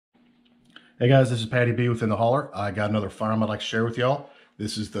Hey guys, this is Patty B within the Holler. I got another firearm I'd like to share with y'all.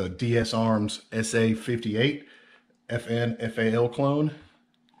 This is the DS Arms SA58 FN FAL clone,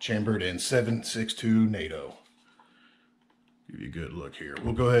 chambered in 7.62 NATO. Give you a good look here.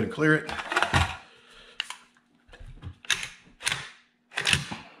 We'll go ahead and clear it.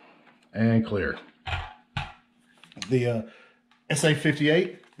 And clear. The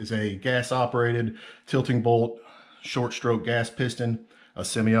SA58 is a gas-operated tilting bolt, short stroke gas piston, a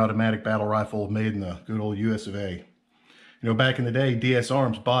semi-automatic battle rifle made in the good old US of A. You know, back in the day, DS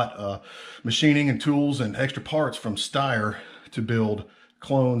Arms bought machining and tools and extra parts from Steyr to build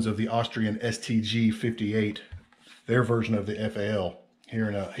clones of the Austrian STG-58, their version of the FAL here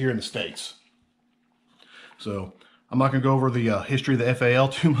in the States. So I'm not going to go over the history of the FAL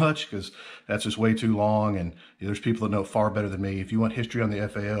too much because that's just way too long, and there's people that know far better than me. If you want history on the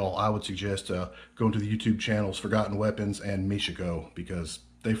FAL, I would suggest going to the YouTube channels Forgotten Weapons and Michiko, because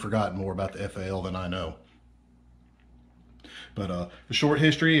they've forgotten more about the FAL than I know. But the short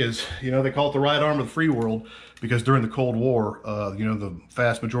history is, they call it the right arm of the free world because during the Cold War, the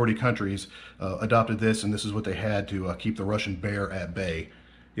vast majority of countries adopted this, and this is what they had to keep the Russian bear at bay.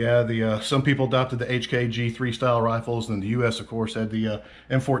 Yeah, some people adopted the HK-G3 style rifles, and the US, of course, had the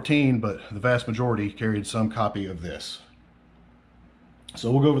M14, but the vast majority carried some copy of this. So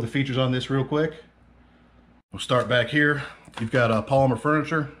we'll go over the features on this real quick. We'll start back here. You've got polymer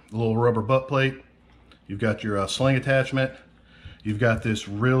furniture, a little rubber butt plate. You've got your sling attachment. You've got this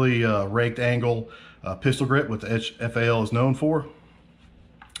really raked angle pistol grip, what the FAL is known for.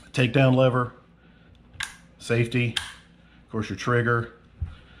 Takedown lever, safety, of course your trigger.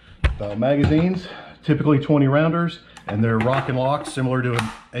 Magazines, typically 20 rounders, and they're rock and lock, similar to an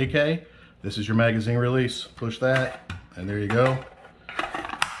AK. This is your magazine release. Push that, and there you go.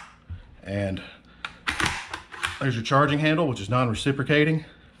 And there's your charging handle, which is non-reciprocating.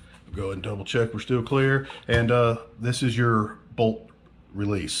 Go ahead and double check we're still clear. And this is your bolt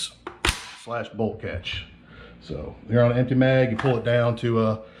release / bolt catch. So you're on an empty mag, you pull it down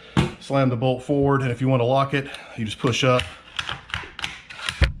to slam the bolt forward, and if you want to lock it, you just push up.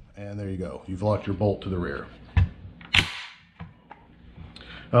 And there you go. You've locked your bolt to the rear.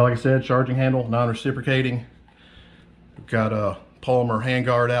 Like I said, charging handle, non-reciprocating. We've got a polymer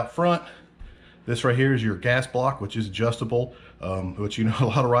handguard out front. This right here is your gas block, which is adjustable. Which, a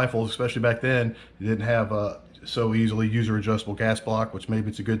lot of rifles, especially back then, didn't have so easily user adjustable gas block, which maybe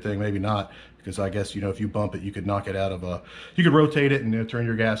it's a good thing, maybe not, because I guess, if you bump it, you could knock it out of you could rotate it and turn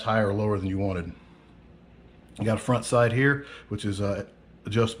your gas higher or lower than you wanted. You got a front sight here, which is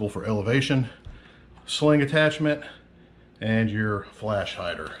adjustable for elevation, sling attachment, and your flash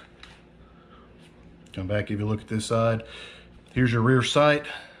hider. Come back, give you a look at this side. Here's your rear sight,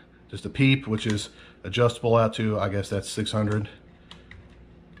 just a peep, which is adjustable out to, I guess that's 600,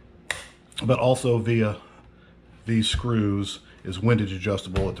 but also via these screws is windage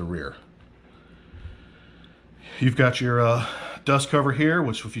adjustable at the rear. You've got your dust cover here,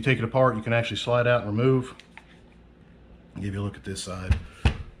 which if you take it apart, you can actually slide out and remove. I'll give you a look at this side.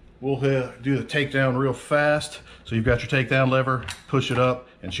 We'll do the takedown real fast. So you've got your takedown lever, push it up,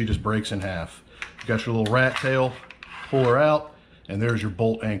 and she just breaks in half. You've got your little rat tail, pull her out, and there's your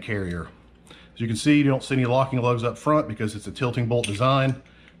bolt and carrier. As you can see, you don't see any locking lugs up front because it's a tilting bolt design.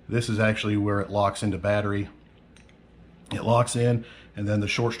 This is actually where it locks into battery. It locks in, and then the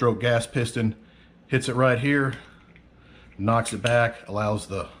short stroke gas piston hits it right here, knocks it back, allows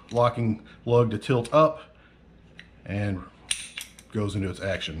the locking lug to tilt up, and goes into its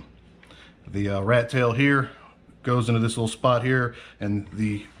action. The rat tail here goes into this little spot here, and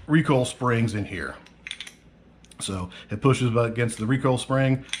the recoil spring's in here. So it pushes against the recoil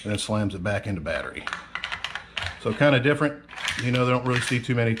spring and then slams it back into battery. So kind of different. They don't really see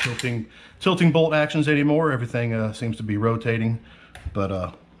too many tilting bolt actions anymore. Everything seems to be rotating,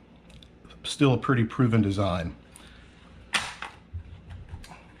 but still a pretty proven design.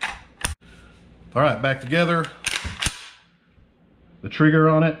 All right, back together. The trigger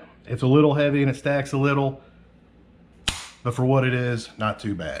on it, it's a little heavy and it stacks a little, but for what it is, not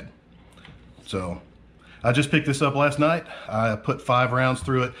too bad. So I just picked this up last night. I put 5 rounds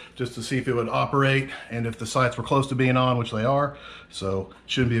through it just to see if it would operate and if the sights were close to being on, which they are. So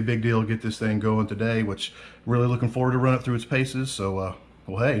it shouldn't be a big deal to get this thing going today, which really looking forward to run it through its paces. So,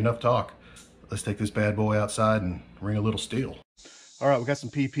 well, hey, enough talk. Let's take this bad boy outside and ring a little steel. All right, we got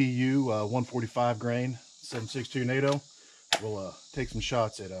some PPU, 145 grain, 7.62 NATO. We'll take some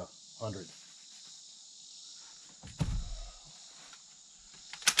shots at 100.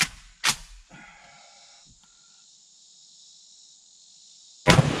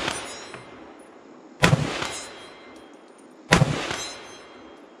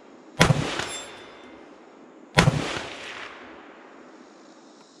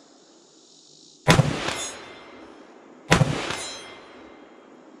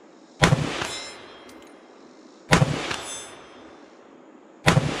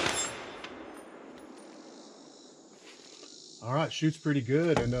 All right, shoots pretty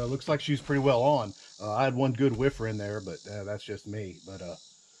good, and looks like she's pretty well on. I had one good whiffer in there, but that's just me. But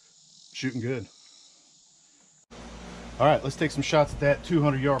shooting good. All right, let's take some shots at that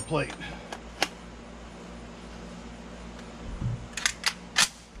 200-yard plate.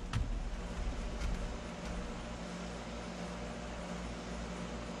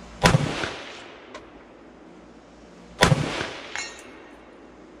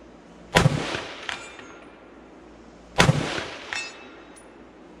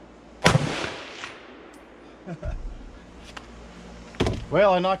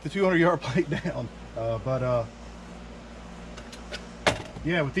 Well, I knocked the 200-yard plate down, but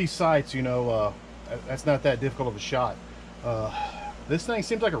yeah, with these sights, you know, that's not that difficult of a shot. This thing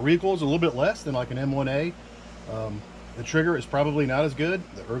seems like it recoils a little bit less than like an M1A. The trigger is probably not as good.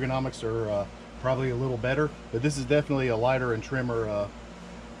 The ergonomics are probably a little better, but this is definitely a lighter and trimmer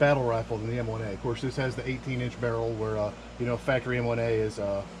battle rifle than the M1A. Of course, this has the 18-inch barrel where, you know, factory M1A is,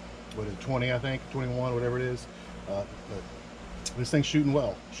 what is it, 20, I think, 21, whatever it is. But this thing's shooting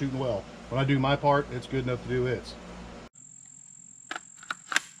well, shooting well. When I do my part, it's good enough to do its.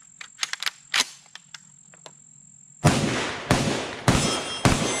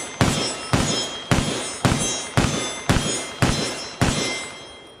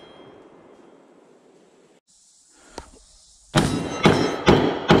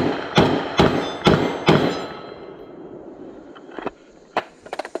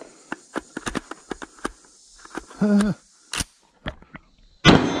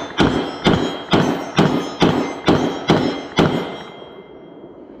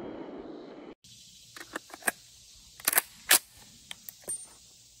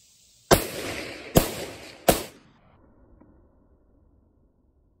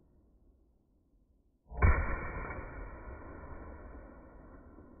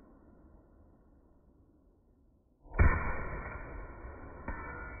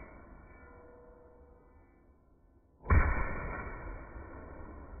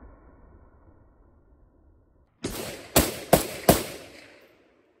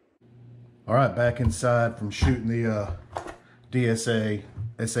 All right, back inside from shooting the DSA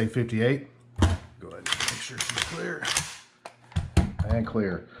SA58. Go ahead and make sure she's clear. And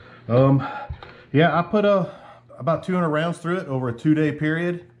clear. Yeah, I put about 200 rounds through it over a 2-day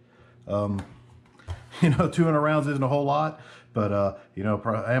period. You know, 200 rounds isn't a whole lot, but you know,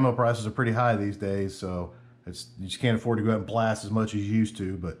 ammo prices are pretty high these days, so you just can't afford to go out and blast as much as you used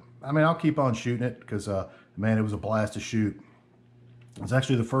to. But I mean, I'll keep on shooting it because man, it was a blast to shoot. It's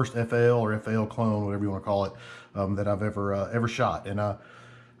actually the first FAL or FAL clone, whatever you want to call it, that I've ever shot, and I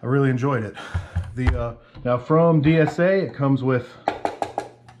really enjoyed it. Now from DSA, it comes with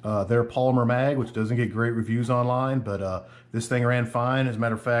their polymer mag, which doesn't get great reviews online, but this thing ran fine. As a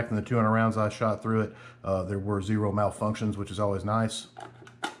matter of fact, in the 200 rounds I shot through it, there were 0 malfunctions, which is always nice.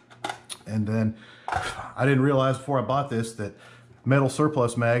 And then I didn't realize before I bought this that metal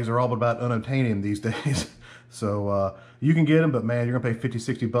surplus mags are all but about unobtainium these days. So you can get them, but man, you're gonna pay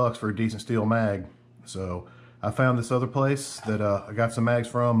 50-60 bucks for a decent steel mag. So I found this other place that I got some mags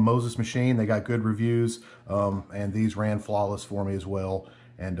from, Moses Machine. They got good reviews, and these ran flawless for me as well.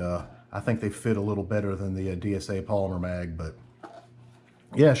 And I think they fit a little better than the DSA polymer mag, but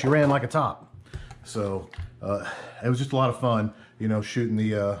yeah, she ran like a top. So it was just a lot of fun, you know, shooting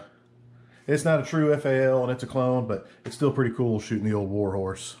the, it's not a true FAL and it's a clone, but it's still pretty cool shooting the old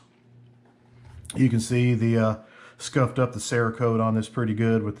Warhorse. You can see the scuffed up the Cerakote on this pretty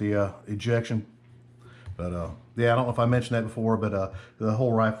good with the ejection. But yeah, I don't know if I mentioned that before, but the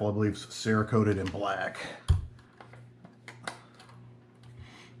whole rifle, I believe, is Cerakoted in black.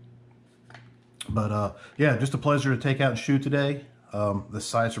 But yeah, just a pleasure to take out and shoot today. The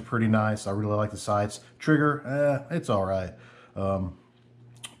sights are pretty nice. I really like the sights. Trigger, it's all right.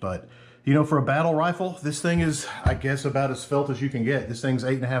 But you know, for a battle rifle, this thing is, I guess, about as felt as you can get. This thing's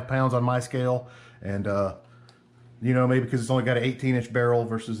 8.5 pounds on my scale, and you know, maybe because it's only got an 18-inch barrel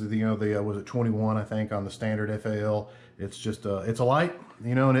versus the, you know, the was it 21, I think, on the standard FAL. It's just it's a light,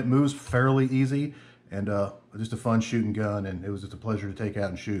 you know, and it moves fairly easy, and just a fun shooting gun, and it was just a pleasure to take out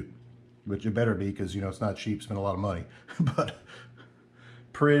and shoot. Which it better be, because you know it's not cheap, spend a lot of money, but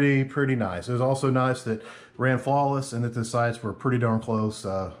pretty nice. It was also nice that ran flawless and that the sights were pretty darn close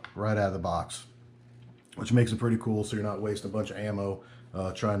right out of the box, which makes it pretty cool. So you're not wasting a bunch of ammo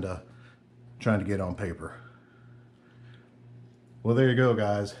trying to get on paper. Well, there you go,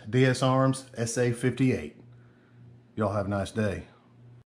 guys. DS Arms SA58. Y'all have a nice day.